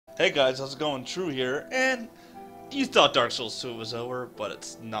Hey guys, how's it going? True here, and you thought Dark Souls 2 was over, but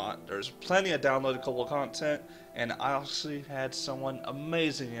it's not. There's plenty of downloadable content, and I actually had someone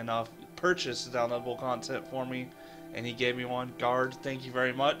amazing enough purchase the downloadable content for me, and he gave me one. Guard, thank you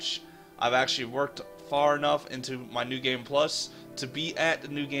very much. I've actually worked far enough into my New Game Plus to be at the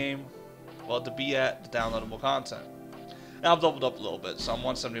new game, well, to be at the downloadable content. And I've doubled up a little bit, so I'm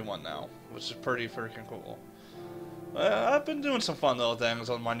 171 now, which is pretty freaking cool. I've been doing some fun little things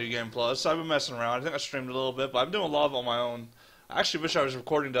on my New Game Plus. I've been messing around. I think I streamed a little bit, but I'm doing a lot of it on my own. I actually wish I was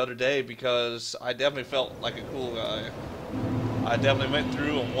recording the other day because I definitely felt like a cool guy. I definitely went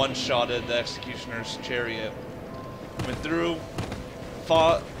through and one-shotted the Executioner's Chariot. Went through,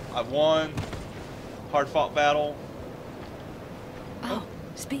 fought, I won, hard-fought battle. Oh,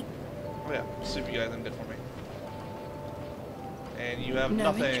 speak. Oh yeah, see if you got anything good for me. And you have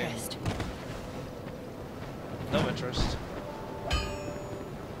No nothing. interest. No interest.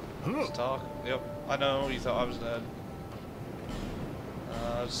 Let's talk. Yep, I know, you thought I was dead.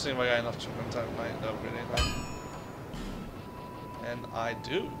 Just seeing if I got enough chicken time tonight to upgrade anything. And I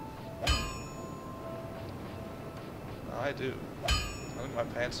do. I do. I think my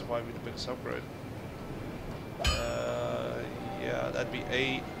pants would probably be the biggest upgrade. Yeah, that'd be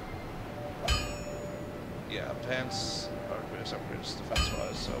 8. Yeah, pants are the biggest upgrades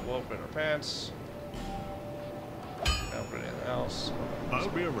defense-wise, so we'll upgrade our pants. Upgrade anything else. I'll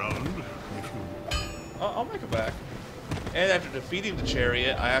be around if you... I'll make it back. And after defeating the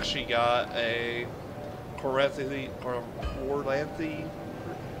chariot, I actually got a Coranthi.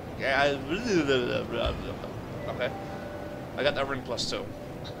 Yeah, okay. I got that ring plus 2.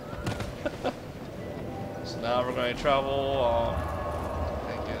 So now we're going to travel.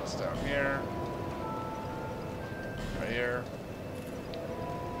 I think it's down here. Right here.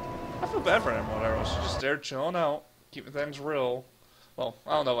 I feel bad for Emerald Arrow. She's just there chilling out, keeping things real. Well,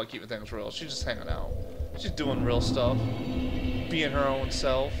 I don't know about keeping things real. She's just hanging out. She's doing real stuff, being her own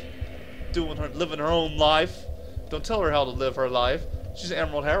self, living her own life. Don't tell her how to live her life. She's an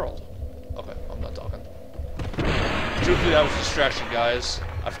Emerald Herald. Okay, I'm not talking. Truthfully, that was a distraction, guys.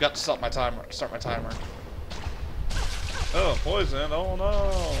 I forgot to start my timer. Oh, poison! Oh no!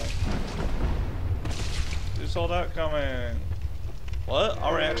 Who saw that coming? What? I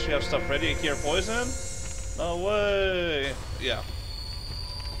already actually have stuff ready to cure poison? No way! Yeah.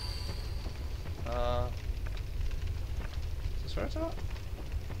 Is this where it's at?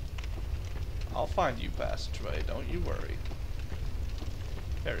 I'll find you, passageway. Don't you worry.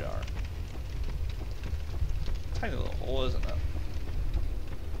 There you are. Tiny little hole, isn't it?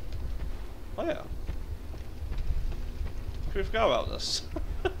 Oh yeah. We forgot about this.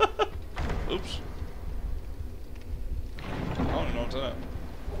 Oops. I don't even know what's in it.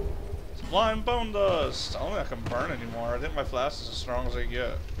 It's blind bone dust. I don't think I can burn anymore. I think my flask is as strong as I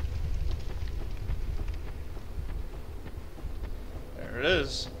get. There it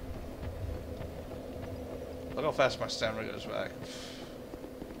is. Look how fast my stamina goes back.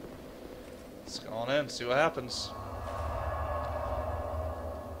 Let's go on in, see what happens.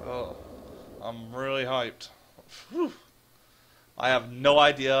 Oh, I'm really hyped. Whew. I have no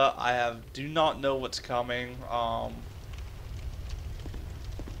idea. Do not know what's coming.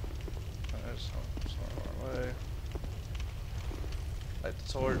 Way. Light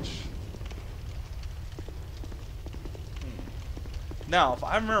the torch. Now, if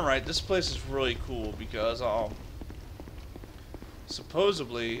I remember right, this place is really cool because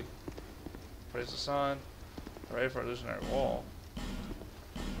supposedly, praise the sun, hooray for illusionary wall.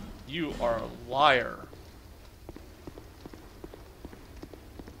 You are a liar.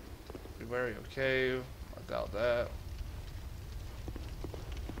 Be wary of cave. I doubt that.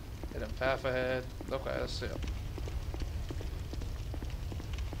 Hidden path ahead. Okay, let's see it.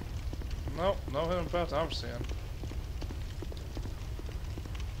 Nope, no hidden path I'm seeing.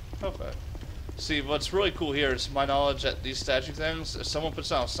 Okay. See, what's really cool here is my knowledge that these statue things, if someone puts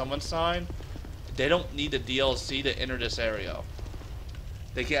down a summon sign, they don't need a DLC to enter this area.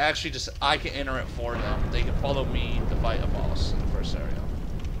 They can actually just, I can enter it for them. They can follow me to fight a boss in the first area.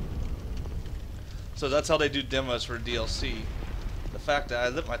 So that's how they do demos for DLC. The fact that I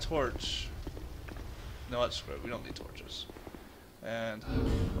lit my torch. No, that's screw it. We don't need torches. And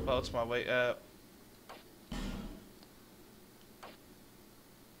what's my weight at?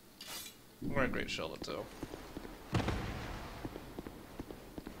 I'm wearing Great Shield too.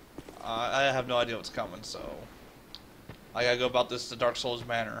 I have no idea what's coming, so I gotta go about this the Dark Souls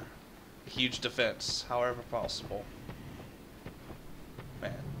manner. A huge defense, however possible.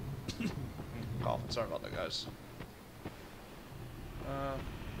 Man. Coughing. Sorry about that, guys. I'm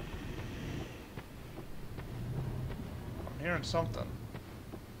hearing something.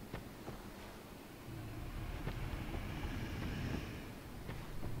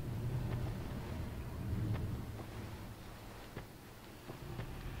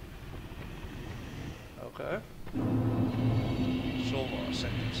 Okay. Shoulder,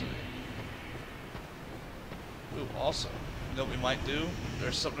 Sunken City. Ooh, also, you know what we might do?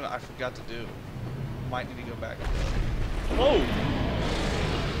 There's something I forgot to do. Might need to go back and do it. Whoa!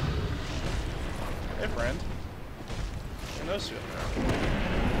 Hey, friend. I noticed you up there.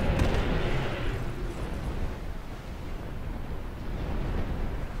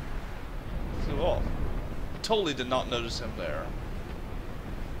 Flew off. Totally did not notice him there.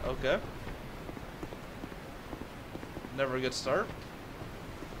 Okay. Never a good start.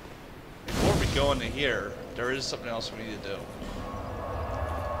 Before we go into here, there is something else we need to do.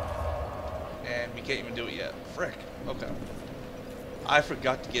 And we can't even do it yet. Frick. Okay. I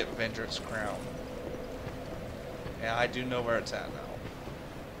forgot to get Vendrick's crown. And I do know where it's at now.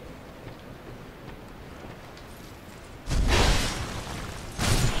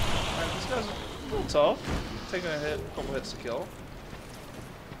 Alright, this guy's a little tough. Taking a hit, a couple hits to kill.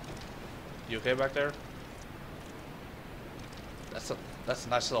 You okay back there? That's a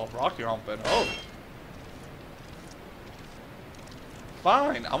nice little rock you're humping. Oh!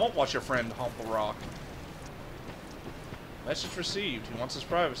 Fine, I won't watch your friend hump a rock. Message received. He wants his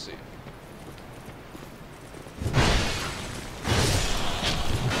privacy.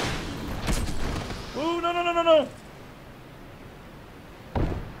 Ooh, no, no, no, no, no!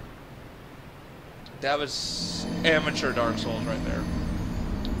 That was amateur Dark Souls right there.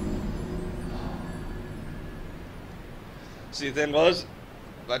 See, the thing was,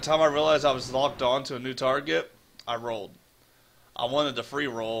 by the time I realized I was locked on to a new target, I rolled. I wanted to free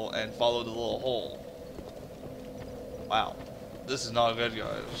roll and follow the little hole. Wow. This is not good,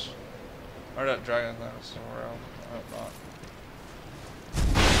 guys. Where'd that dragon thing somewhere else? I hope not.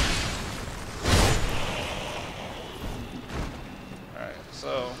 Alright,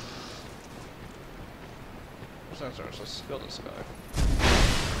 so... sensors, let's kill this guy.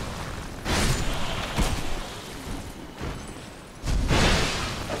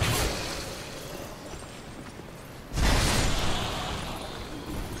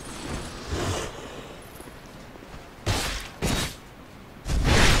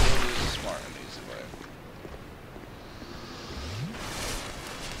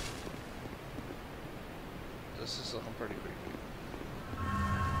 This is looking pretty creepy.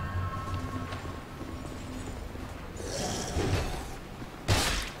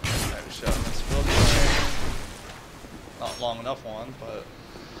 Maybe shot this building. Not long enough one, but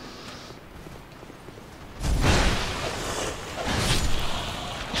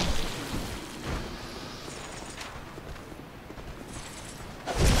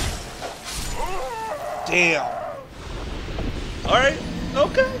damn. Alright,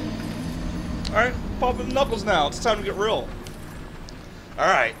 okay. Alright, popping knuckles now. It's time to get real.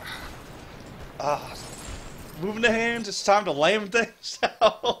 Alright. Moving the hands, it's time to lay them things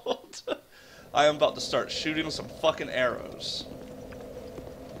out. I am about to start shooting some fucking arrows.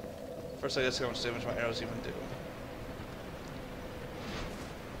 First, I guess how much damage my arrows even do.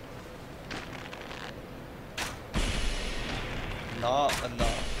 Not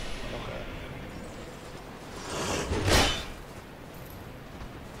enough. Okay.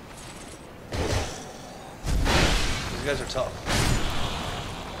 These guys are tough.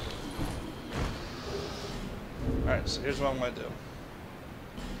 Alright, so here's what I'm going to do.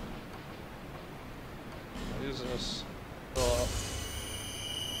 I'll use this. Fill up.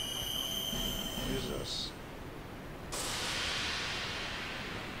 Use this.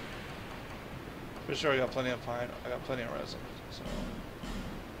 Pretty sure I got plenty of pine. I got plenty of resin. So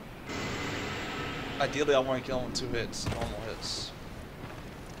ideally, I want to kill him in 2 hits, normal hits.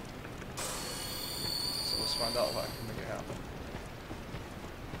 So let's find out if I can make it happen.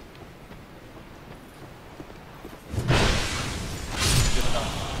 Good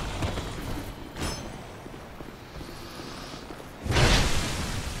enough.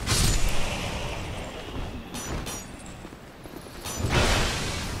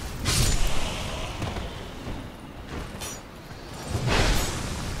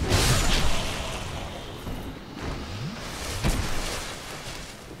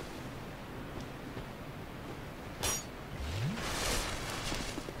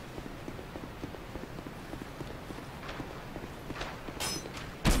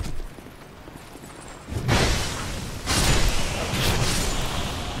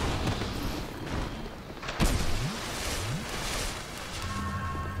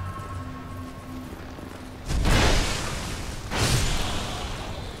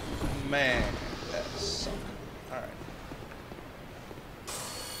 Man, that's something. Alright.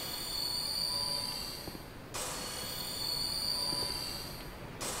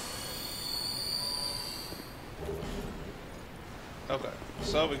 Okay,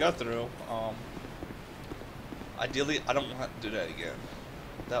 so we got through. Ideally, I don't want to do that again.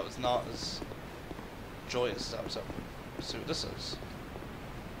 That was not as joyous as I was hoping. Let's see what this is.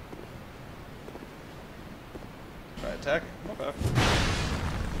 Try attacking. Okay.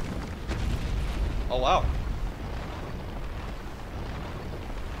 Oh wow.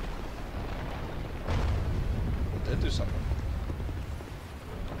 It did do something.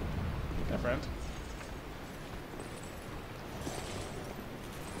 Yeah, friend.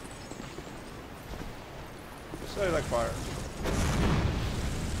 So I like fire.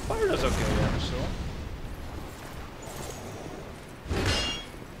 Fire does okay, yeah, so.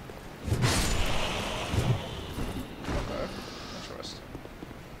 Okay, interesting.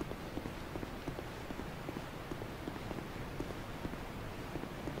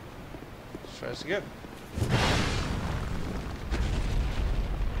 Let's try this again.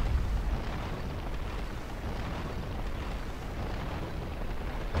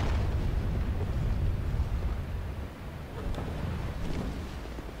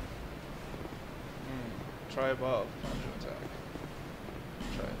 Try above. Launch attack.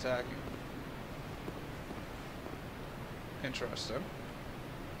 Try attacking. Interesting.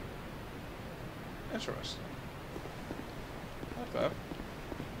 Interesting. Okay.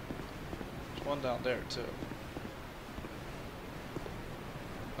 There's one down there too.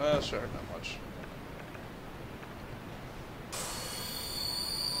 Sure, not much.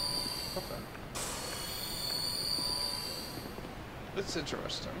 Okay. It's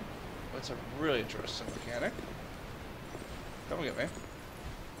interesting. It's a really interesting mechanic. Come get me.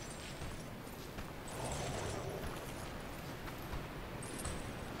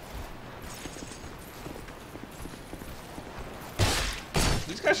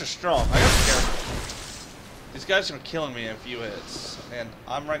 These guys are strong. I gotta be careful. These guys are killing me in a few hits. And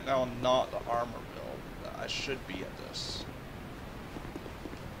I'm right now not the armor build. I should be at this.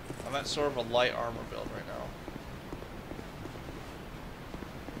 I'm at sort of a light armor build right now.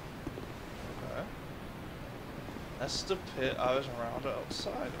 That's the pit I was around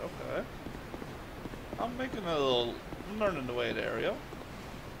outside. Okay. I'm making a little... I'm learning the way to area.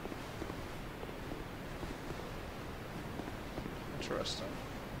 Interesting.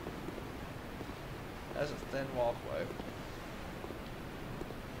 That's a thin walkway.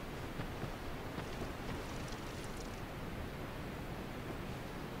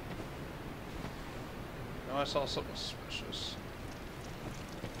 Now I saw something suspicious.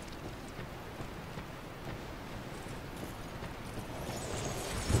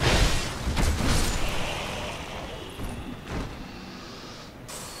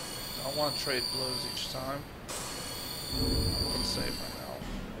 I want to trade blows each time. I'm safe right now.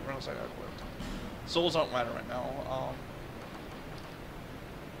 Or else I got equipped. Souls don't matter right now.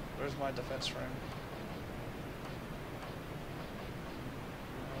 Where's my defense ring?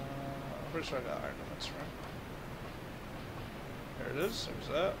 I'm pretty sure I got iron defense ring. There it is. There's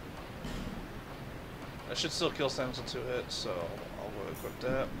that. I should still kill Samus in 2 hits, so I'll go equip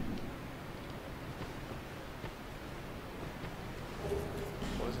that.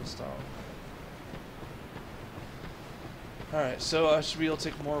 Poison stone. Alright, so I should be able to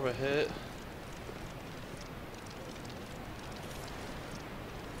take more of a hit.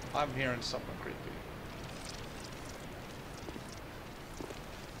 I'm hearing something creepy.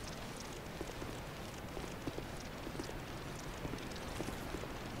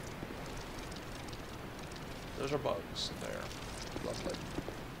 Those are bugs there. Lovely.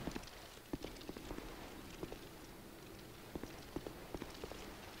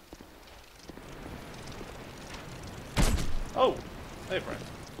 Oh! Hey, friend.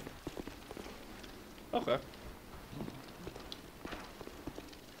 Okay.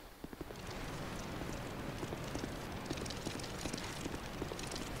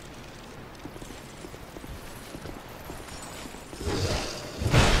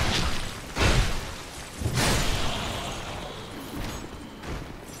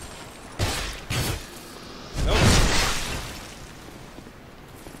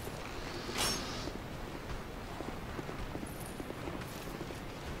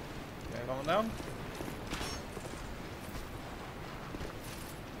 Down.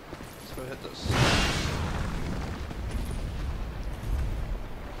 Let's go hit this.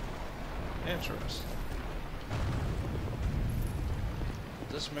 Interesting.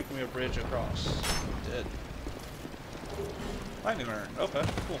 This make me a bridge across. It did. Lightning urn. Okay,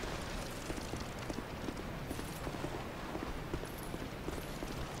 cool.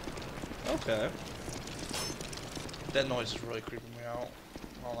 Okay. That noise is really creeping me out.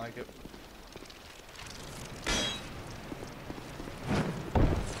 I don't like it.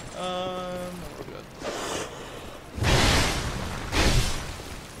 We're good.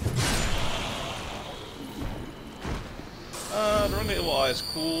 Stable eye is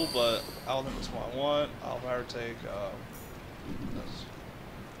cool, but I don't think that's what I want. I'll rather take this.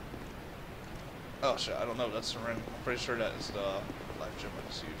 Oh shit, I don't know. That's the ring. I'm pretty sure that is the life gem I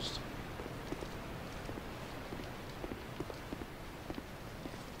just used.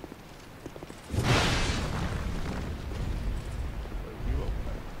 You open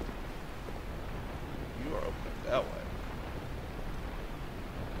it. You are opening that way.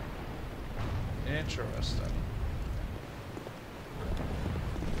 Interesting.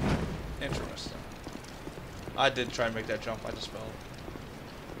 Interesting. I did try and make that jump, I just fell.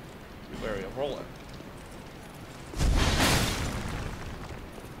 Be wary of rolling.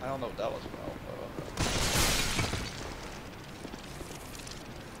 I don't know what that was about, but okay.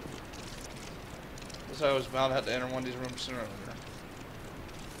 Looks like I was bound to have to enter one of these rooms sooner or later.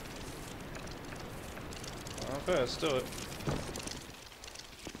 Okay, let's do it.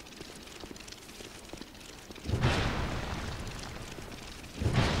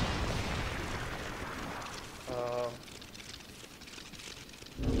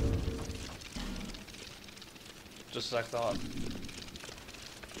 Just as I thought.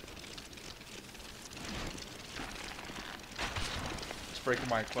 It's breaking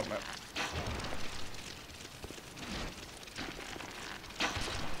my equipment.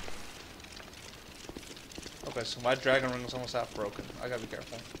 Okay, so my dragon ring is almost half broken. I gotta be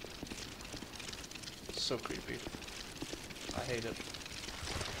careful. It's so creepy. I hate it.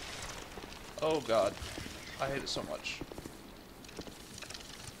 Oh god. I hate it so much.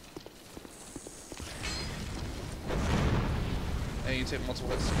 And you take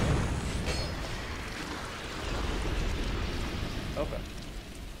multiple hits. Okay.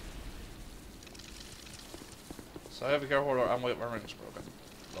 So I have to be careful or I'm waiting, my ring's broken.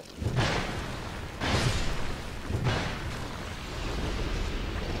 Lovely.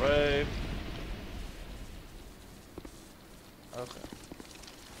 Right. Okay.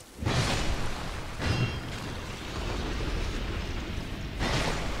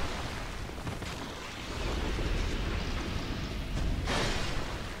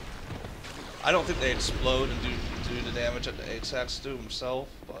 I don't think they explode and do the damage that the Ajax do himself,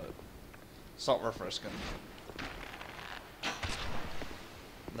 but it's not worth risking.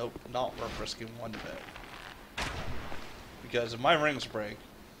 Nope, not worth risking one bit. Because if my rings break,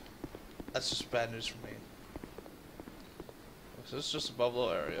 that's just bad news for me. So this is just a bubble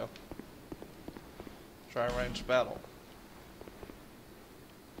area. Try and range battle.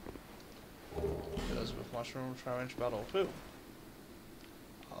 Because with mushroom, try range battle too.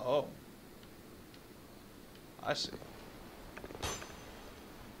 Oh. I see.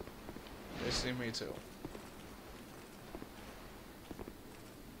 They see me too.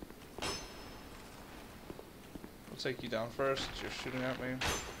 I'll take you down first. You're shooting at me.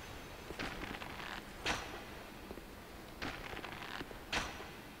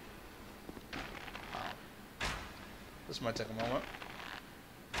 Wow. This might take a moment.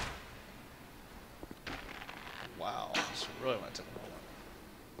 Wow, this really might take a moment.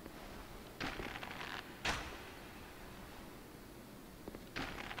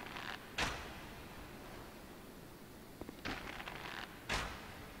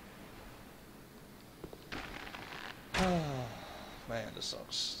 Man, this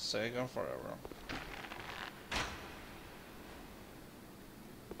sucks. Sega forever.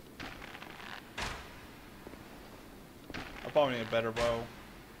 I probably need a better bow.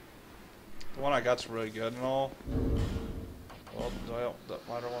 The one I got's really good and all. Well, do I help that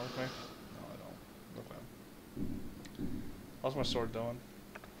lighter one with me? No, I don't. Okay. How's my sword doing?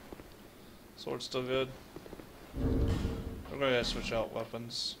 Sword's still good. We're gonna switch out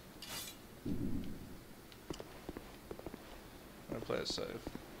weapons. I'm gonna play it safe.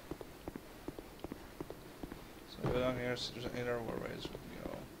 So go down here, so there's an inner where ways we can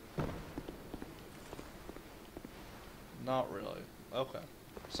go. Not really. Okay.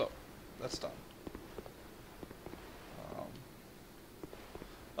 So, that's done.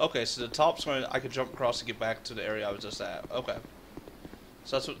 Okay, so the top's going I could jump across to get back to the area I was just at. Okay.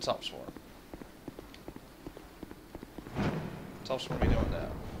 So that's what the top's for. Top's for me doing that.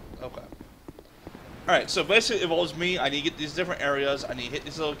 Okay. Alright, so basically it involves me. I need to get these different areas. I need to hit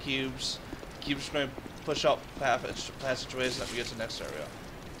these little cubes. The cubes are going to push up passageways that we get to the next area.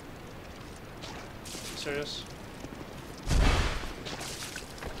 You serious?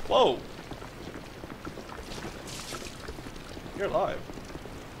 Whoa! You're alive.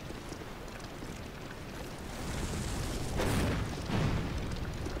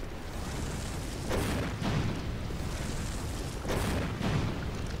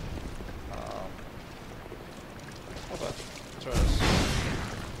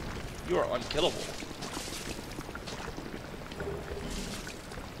 You are unkillable.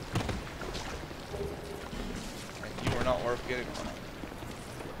 getting one.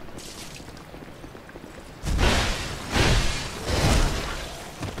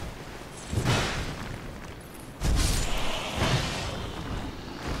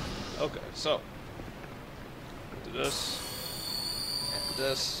 Okay, so do this and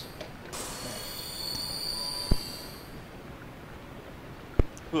this.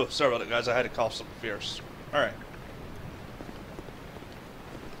 Ooh, sorry about it, guys. I had to cough something fierce. All right.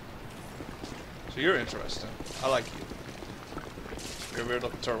 So you're interesting. I like you. You're a weird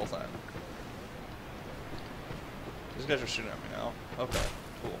looking turtle thing. These guys are shooting at me now. Okay,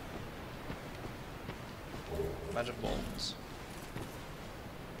 cool. Magic bolts.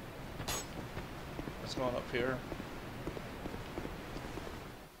 What's going up here?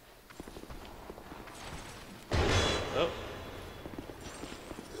 Oh.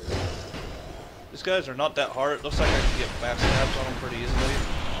 These guys are not that hard. It looks like I can get backstabs on them pretty easily.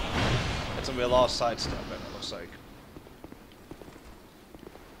 It's gonna be a lot of sidestepping, it looks like.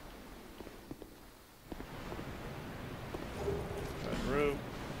 Red root.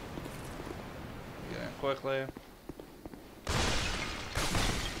 Get in quickly.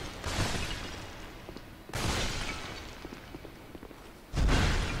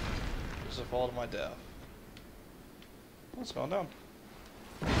 This is a fall to my death. What's going down?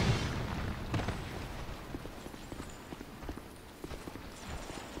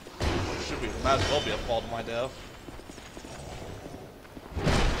 Might as well be a fall to my death.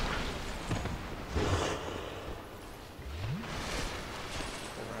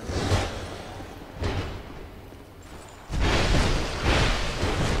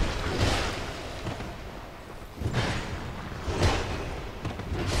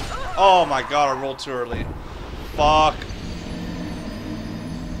 Oh my god, I rolled too early. Fuck.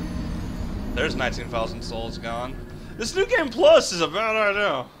 There's 19,000 souls gone. This new game plus is a bad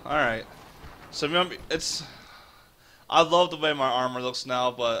idea. Alright. So remember, I love the way my armor looks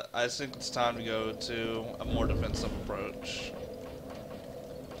now, but I think it's time to go to a more defensive approach.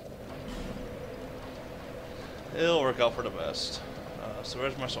 It'll work out for the best. So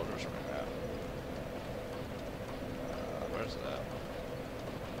where's my soldiers right at? Where's that?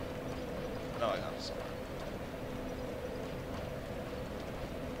 No, I got it somewhere.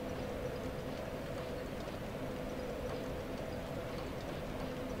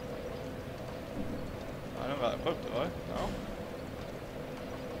 I don't got equipped, do I? No?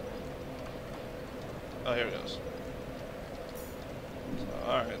 Oh, here it goes. So,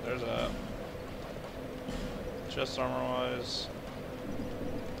 alright, there's that. Chest armor wise.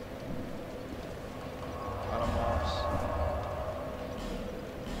 Animals.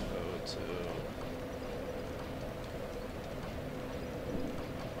 Go to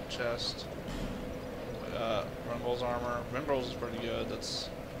chest. Ringle's armor. Ringle's is pretty good. That's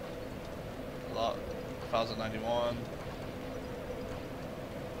a lot. 1091.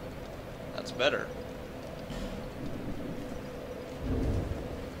 That's better.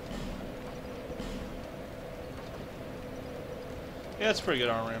 Yeah, it's pretty good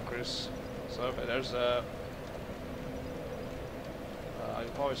armor increase. So okay, there's that. I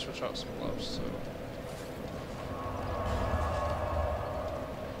can probably switch out some gloves too.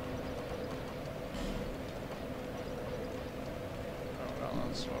 Oh,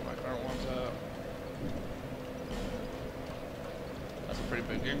 that's where my current one's at. That's a pretty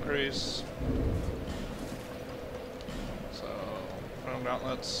big increase. So, chrome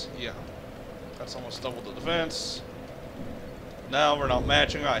gauntlets, yeah. That's almost double the defense. Now we're not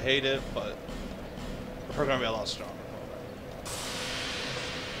matching, I hate it, but we're gonna be a lot stronger.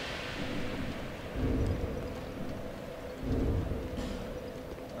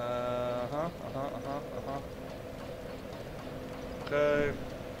 Okay.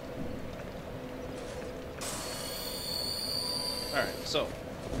 Alright, so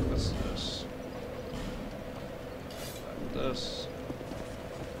let's do this. Like this.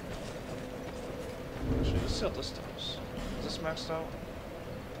 Actually, let's see how this does. Is this maxed out?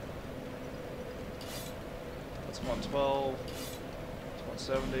 That's 112. That's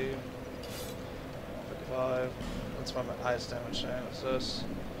 170. 155. That's my highest damage chain. What's this?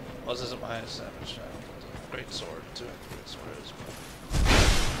 Well, this isn't my highest damage chain. Great sword. 2 great swords.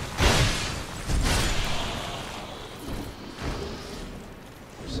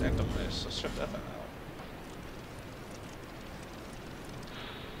 Sanctum mace. Let's check that thing out.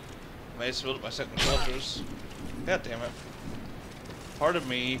 Mace built by Sanctum soldiers. God damn it. Part of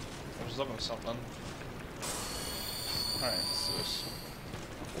me was looking at something. Alright, let's do this.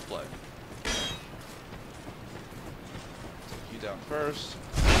 We'll play. Take you down first.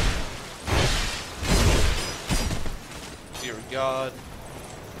 Dear God.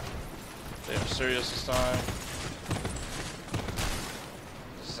 They are serious this time.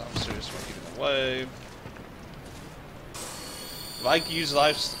 just want to get in the way. If I can use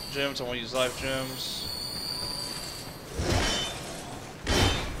life gems, I want to use life gems.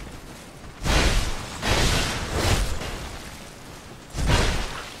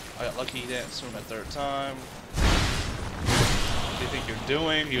 I got lucky he didn't swim a third time. What do you think you're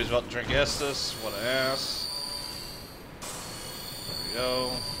doing? He was about to drink Estus. What an ass. There we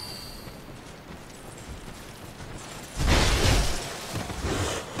go.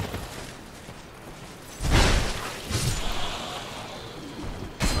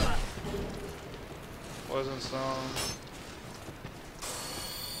 Poison stone.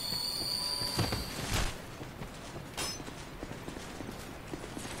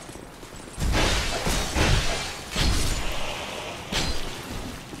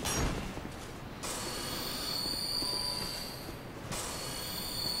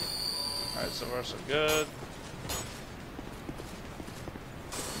 Alright, so far so good.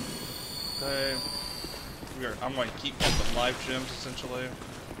 Okay. I'm going to keep getting life gems essentially.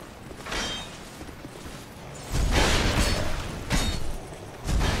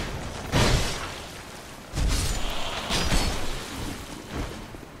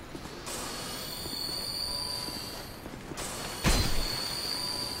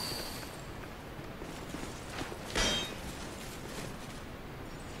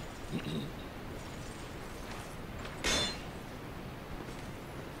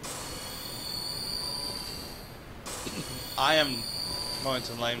 I am going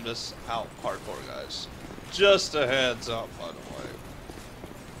to name this out hardcore, guys. Just a heads up, by the way.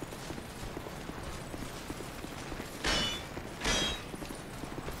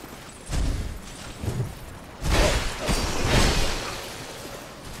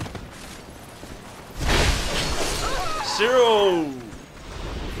 Zero!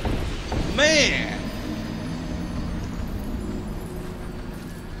 Man!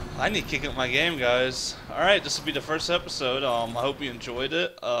 I need to kick up my game, guys. Alright, this will be the first episode. I hope you enjoyed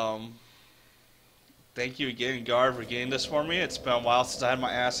it. Thank you again, Gar, for getting this for me. It's been a while since I had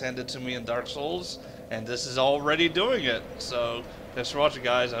my ass handed to me in Dark Souls, and this is already doing it. So, thanks for watching,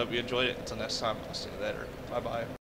 guys. I hope you enjoyed it. Until next time, I'll see you later. Bye-bye.